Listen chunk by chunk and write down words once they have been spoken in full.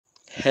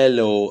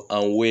Hello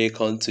and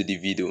welcome to the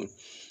video.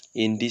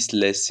 In this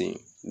lesson,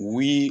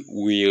 we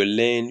will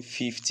learn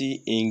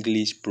 50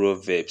 English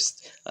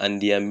proverbs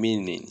and their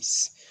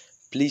meanings.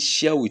 Please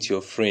share with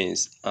your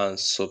friends and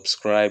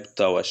subscribe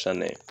to our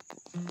channel.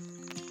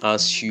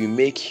 As you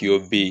make your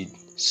bed,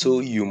 so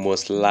you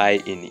must lie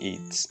in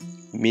it.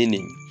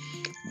 Meaning,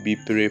 be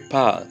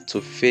prepared to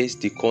face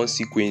the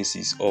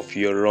consequences of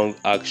your wrong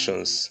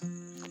actions.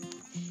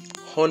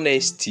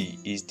 Honesty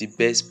is the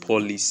best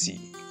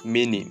policy.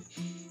 Meaning,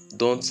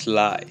 don't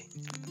lie.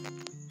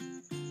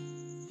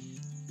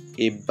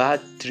 A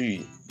bad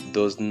tree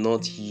does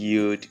not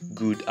yield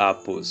good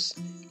apples,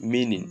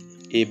 meaning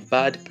a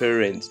bad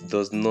parent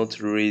does not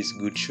raise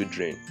good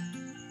children.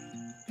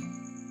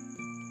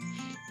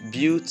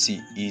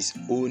 Beauty is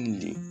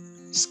only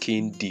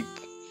skin deep,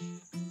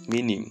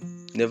 meaning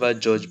never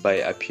judge by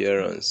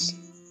appearance.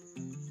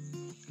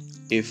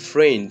 A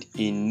friend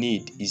in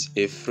need is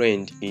a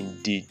friend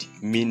indeed,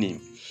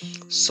 meaning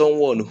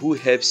someone who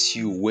helps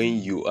you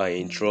when you are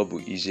in trouble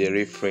is a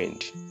real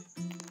friend.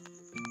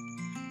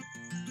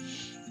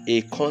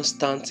 A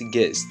constant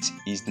guest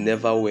is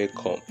never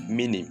welcome,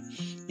 meaning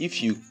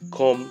if you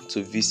come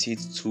to visit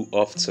too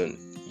often,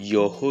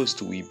 your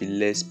host will be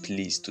less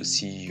pleased to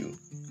see you.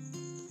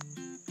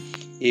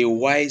 A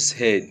wise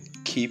head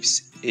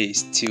keeps a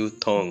still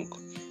tongue,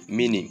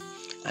 meaning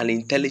an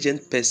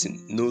intelligent person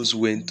knows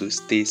when to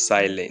stay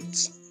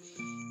silent.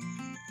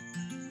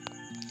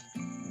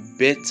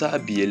 Better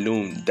be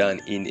alone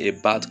than in a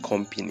bad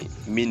company,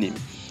 meaning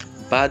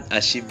bad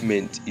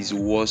achievement is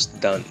worse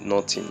than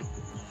nothing.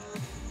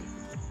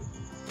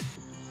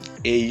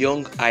 A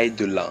young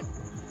idler,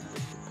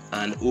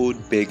 an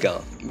old beggar,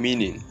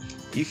 meaning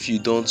if you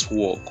don't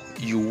work,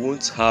 you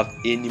won't have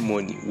any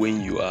money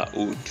when you are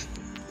old.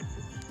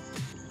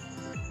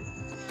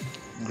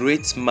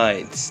 Great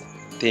minds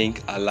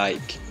think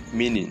alike,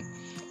 meaning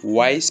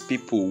wise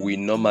people will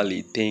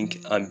normally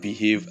think and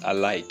behave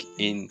alike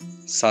in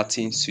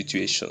certain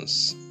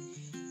situations.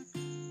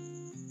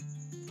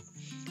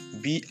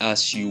 Be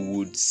as you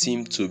would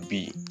seem to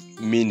be,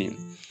 meaning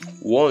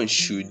one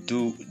should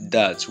do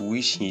that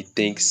which he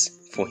thinks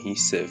for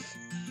himself.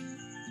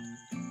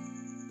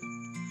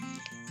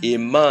 A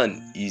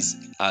man is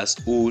as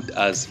old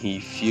as he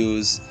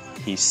feels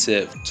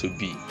himself to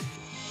be,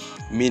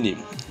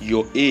 meaning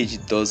your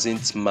age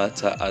doesn't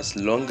matter as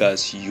long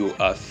as you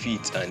are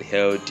fit and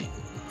healthy.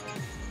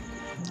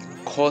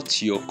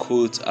 Cut your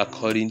coat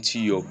according to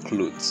your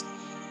clothes,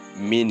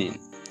 meaning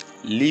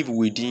live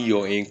within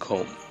your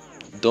income.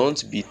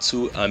 Don't be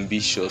too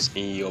ambitious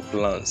in your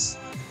plans.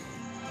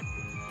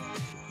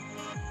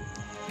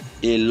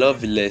 A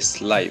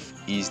loveless life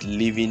is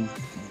living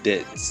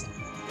death,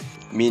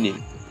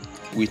 meaning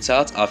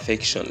without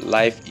affection,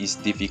 life is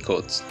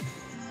difficult.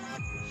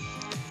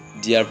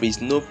 There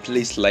is no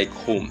place like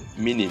home,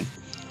 meaning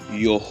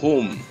your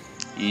home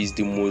is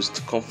the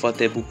most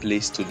comfortable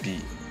place to be.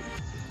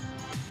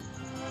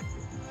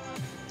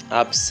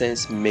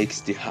 Absence makes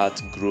the heart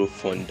grow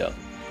fonder,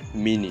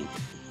 meaning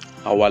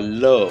our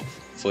love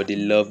for the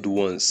loved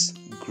ones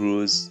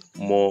grows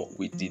more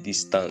with the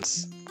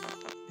distance.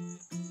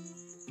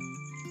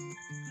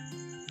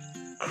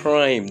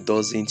 Crime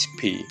doesn't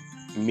pay,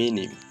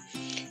 meaning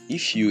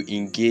if you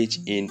engage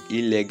in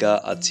illegal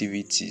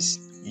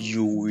activities,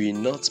 you will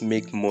not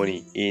make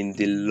money in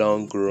the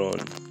long run.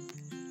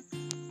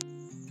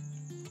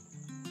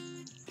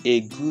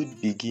 A good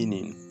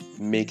beginning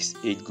makes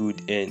a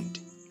good end,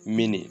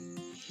 meaning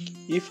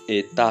if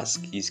a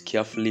task is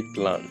carefully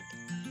planned,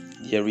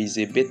 there is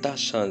a better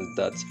chance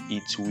that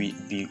it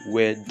will be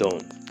well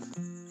done.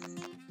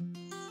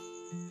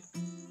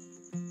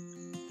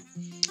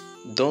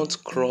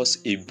 Don't cross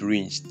a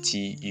bridge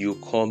till you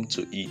come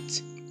to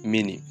it,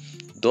 meaning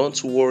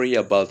don't worry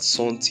about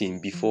something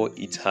before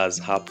it has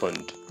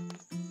happened.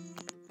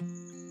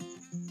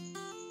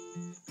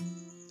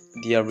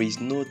 There is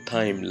no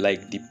time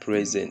like the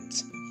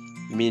present,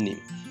 meaning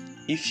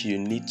if you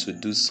need to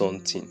do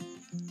something,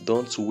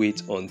 don't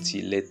wait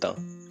until later,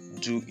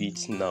 do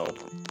it now.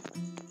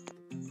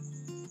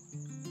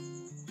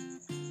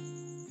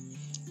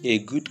 A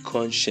good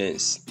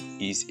conscience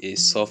is a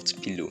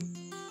soft pillow,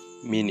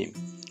 meaning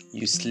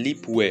you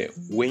sleep well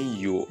when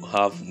you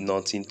have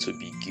nothing to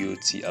be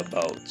guilty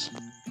about.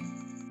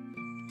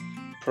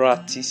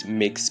 Practice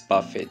makes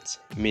perfect,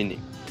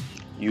 meaning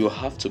you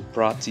have to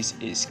practice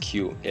a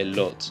skill a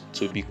lot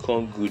to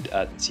become good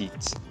at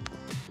it.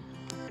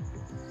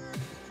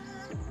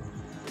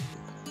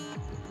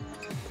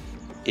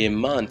 A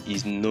man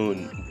is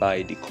known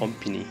by the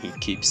company he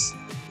keeps,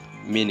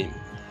 meaning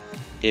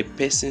a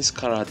person's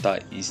character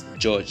is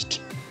judged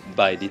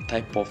by the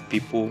type of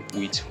people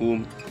with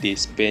whom they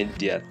spend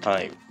their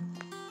time.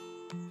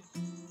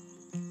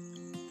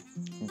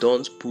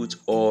 Don't put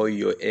all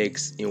your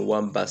eggs in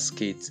one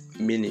basket,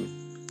 meaning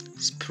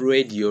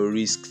spread your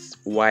risks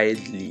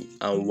widely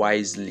and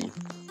wisely.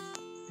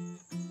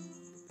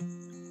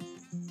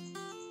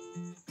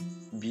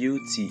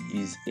 Beauty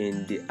is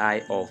in the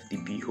eye of the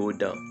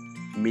beholder,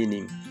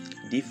 meaning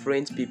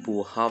Different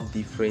people have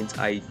different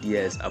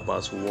ideas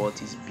about what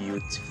is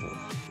beautiful.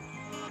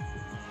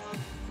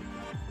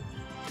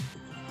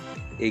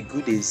 A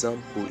good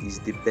example is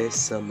the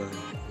best sermon,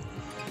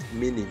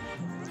 meaning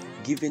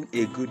giving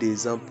a good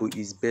example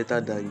is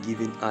better than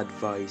giving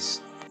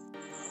advice.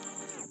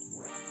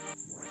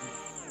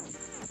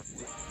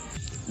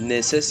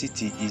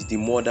 Necessity is the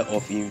mother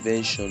of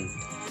invention,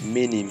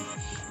 meaning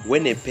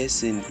when a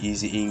person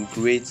is in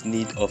great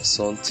need of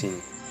something,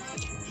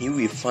 he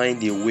will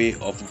find a way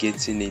of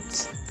getting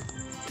it.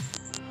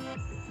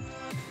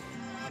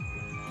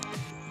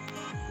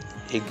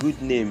 A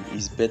good name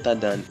is better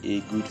than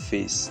a good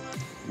face,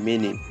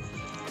 meaning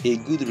a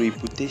good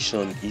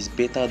reputation is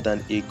better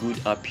than a good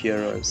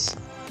appearance.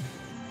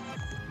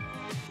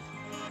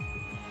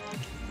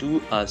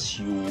 Do as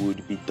you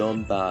would be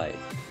done by,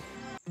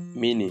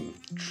 meaning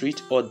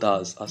treat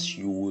others as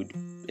you would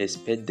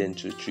expect them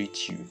to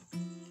treat you.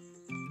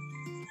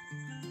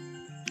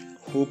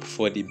 Hope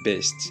for the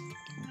best,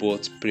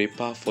 but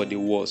prepare for the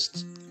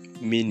worst,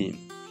 meaning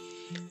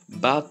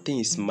bad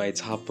things might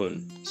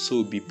happen,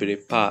 so be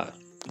prepared.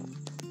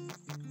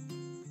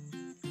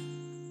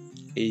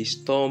 A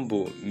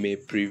stumble may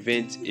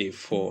prevent a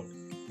fall,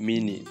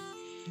 meaning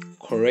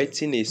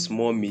correcting a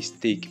small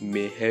mistake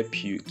may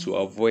help you to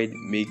avoid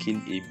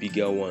making a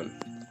bigger one.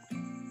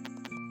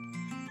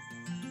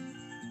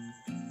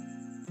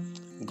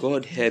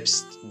 God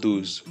helps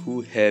those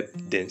who help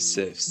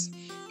themselves,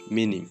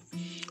 meaning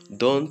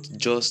don't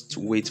just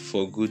wait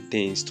for good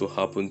things to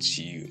happen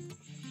to you.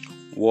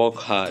 Work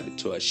hard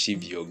to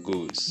achieve your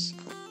goals.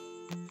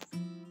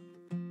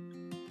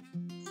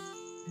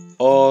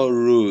 All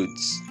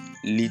roads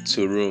lead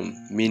to Rome,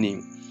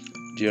 meaning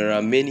there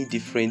are many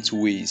different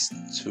ways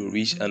to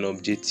reach an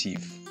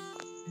objective.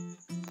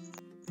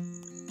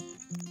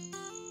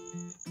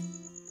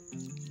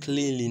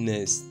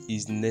 Cleanliness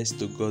is next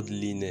to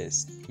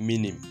godliness,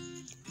 meaning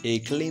a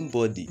clean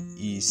body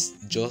is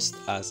just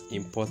as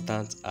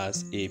important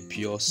as a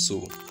pure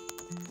soul.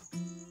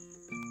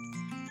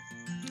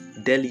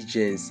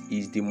 Diligence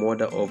is the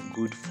mother of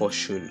good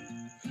fortune,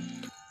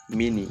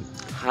 meaning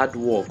hard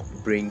work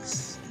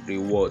brings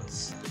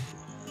rewards.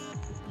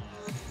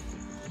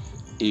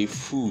 A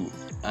fool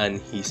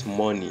and his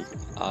money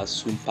are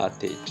soon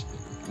parted,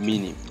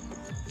 meaning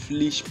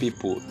foolish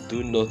people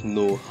do not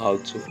know how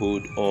to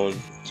hold on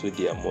to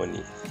their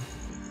money.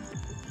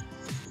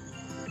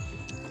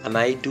 An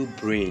idle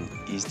brain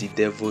is the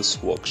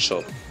devil's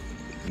workshop,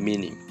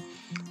 meaning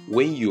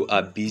when you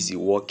are busy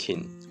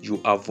working,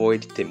 you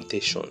avoid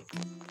temptation.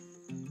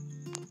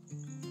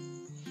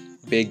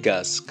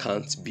 Beggars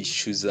can't be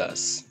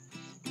choosers,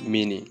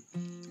 meaning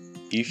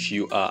if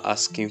you are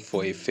asking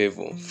for a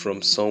favor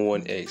from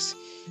someone else,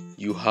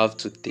 you have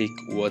to take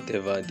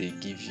whatever they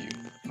give you.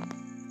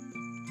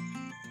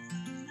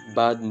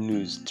 Bad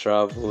news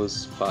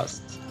travels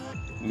fast,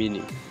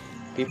 meaning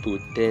people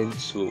tend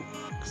to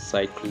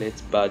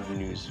circulate bad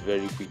news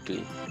very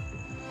quickly.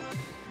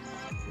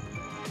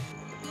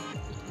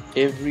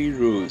 Every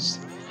rose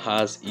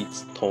has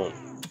its thorn,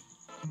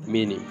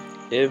 meaning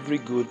every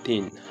good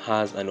thing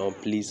has an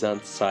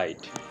unpleasant side.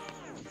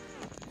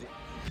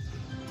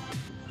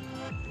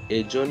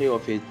 A journey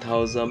of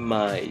 1,000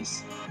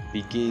 miles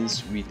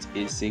begins with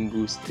a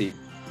single step,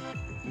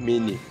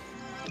 meaning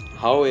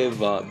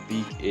however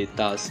big a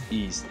task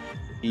is,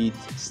 it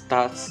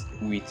starts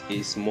with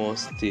a small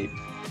step.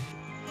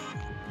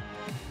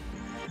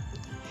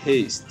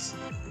 Haste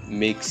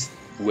makes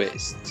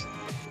waste,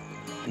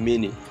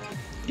 meaning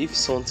if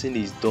something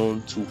is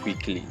done too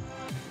quickly,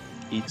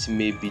 it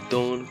may be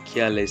done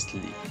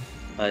carelessly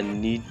and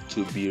need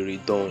to be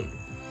redone.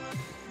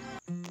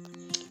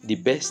 The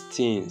best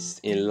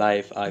things in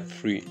life are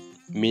free,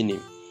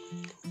 meaning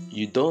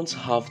you don't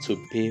have to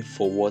pay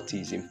for what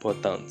is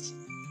important.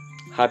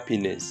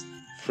 Happiness,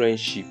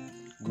 friendship,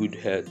 good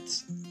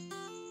health.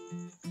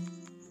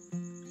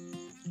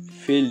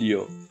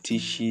 Failure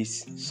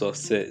teaches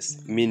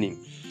success,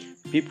 meaning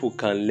people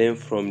can learn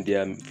from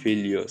their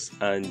failures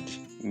and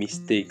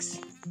mistakes.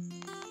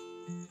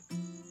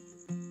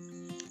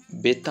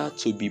 Better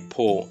to be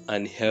poor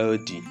and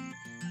healthy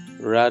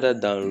rather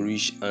than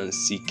rich and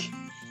sick,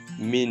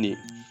 meaning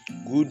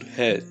good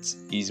health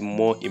is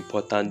more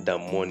important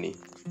than money.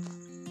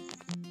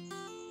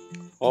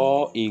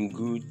 All in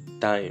good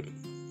time,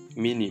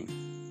 meaning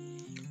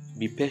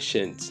be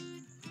patient,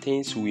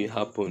 things will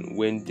happen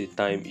when the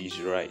time is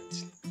right.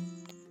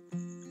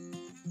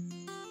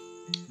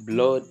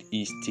 Blood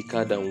is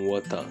thicker than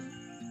water,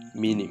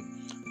 meaning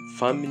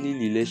family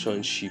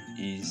relationship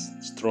is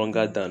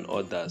stronger than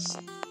others.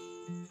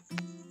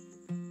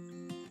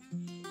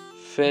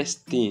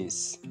 First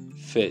things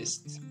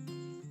first,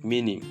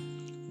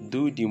 meaning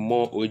do the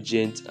more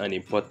urgent and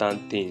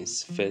important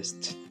things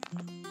first.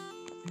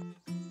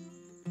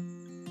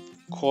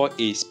 Call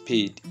a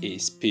spade,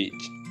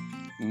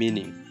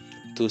 meaning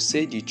to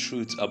say the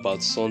truth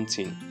about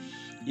something,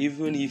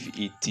 even if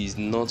it is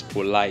not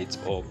polite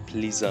or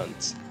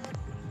pleasant.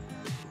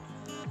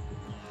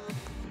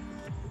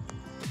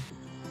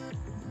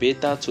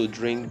 Better to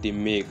drink the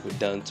milk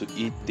than to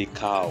eat the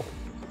cow,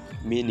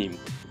 meaning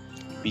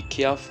be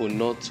careful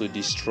not to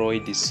destroy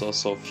the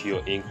source of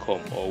your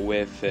income or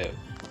welfare.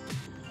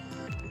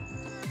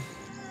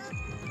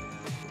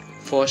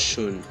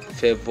 Fortune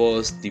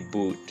favors the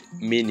bold,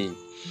 meaning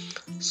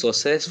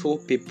successful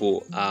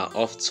people are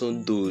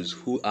often those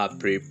who are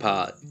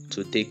prepared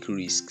to take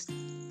risks.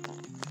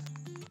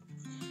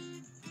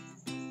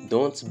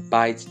 Don't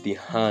bite the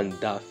hand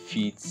that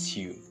feeds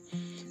you,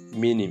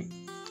 meaning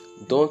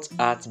don't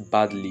act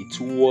badly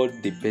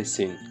toward the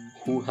person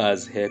who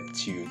has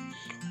helped you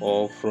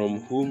or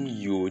from whom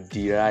you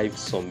derive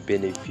some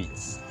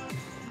benefits.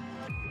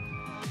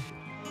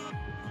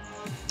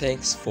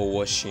 Thanks for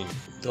watching.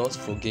 Don't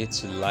forget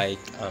to like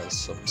and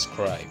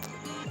subscribe.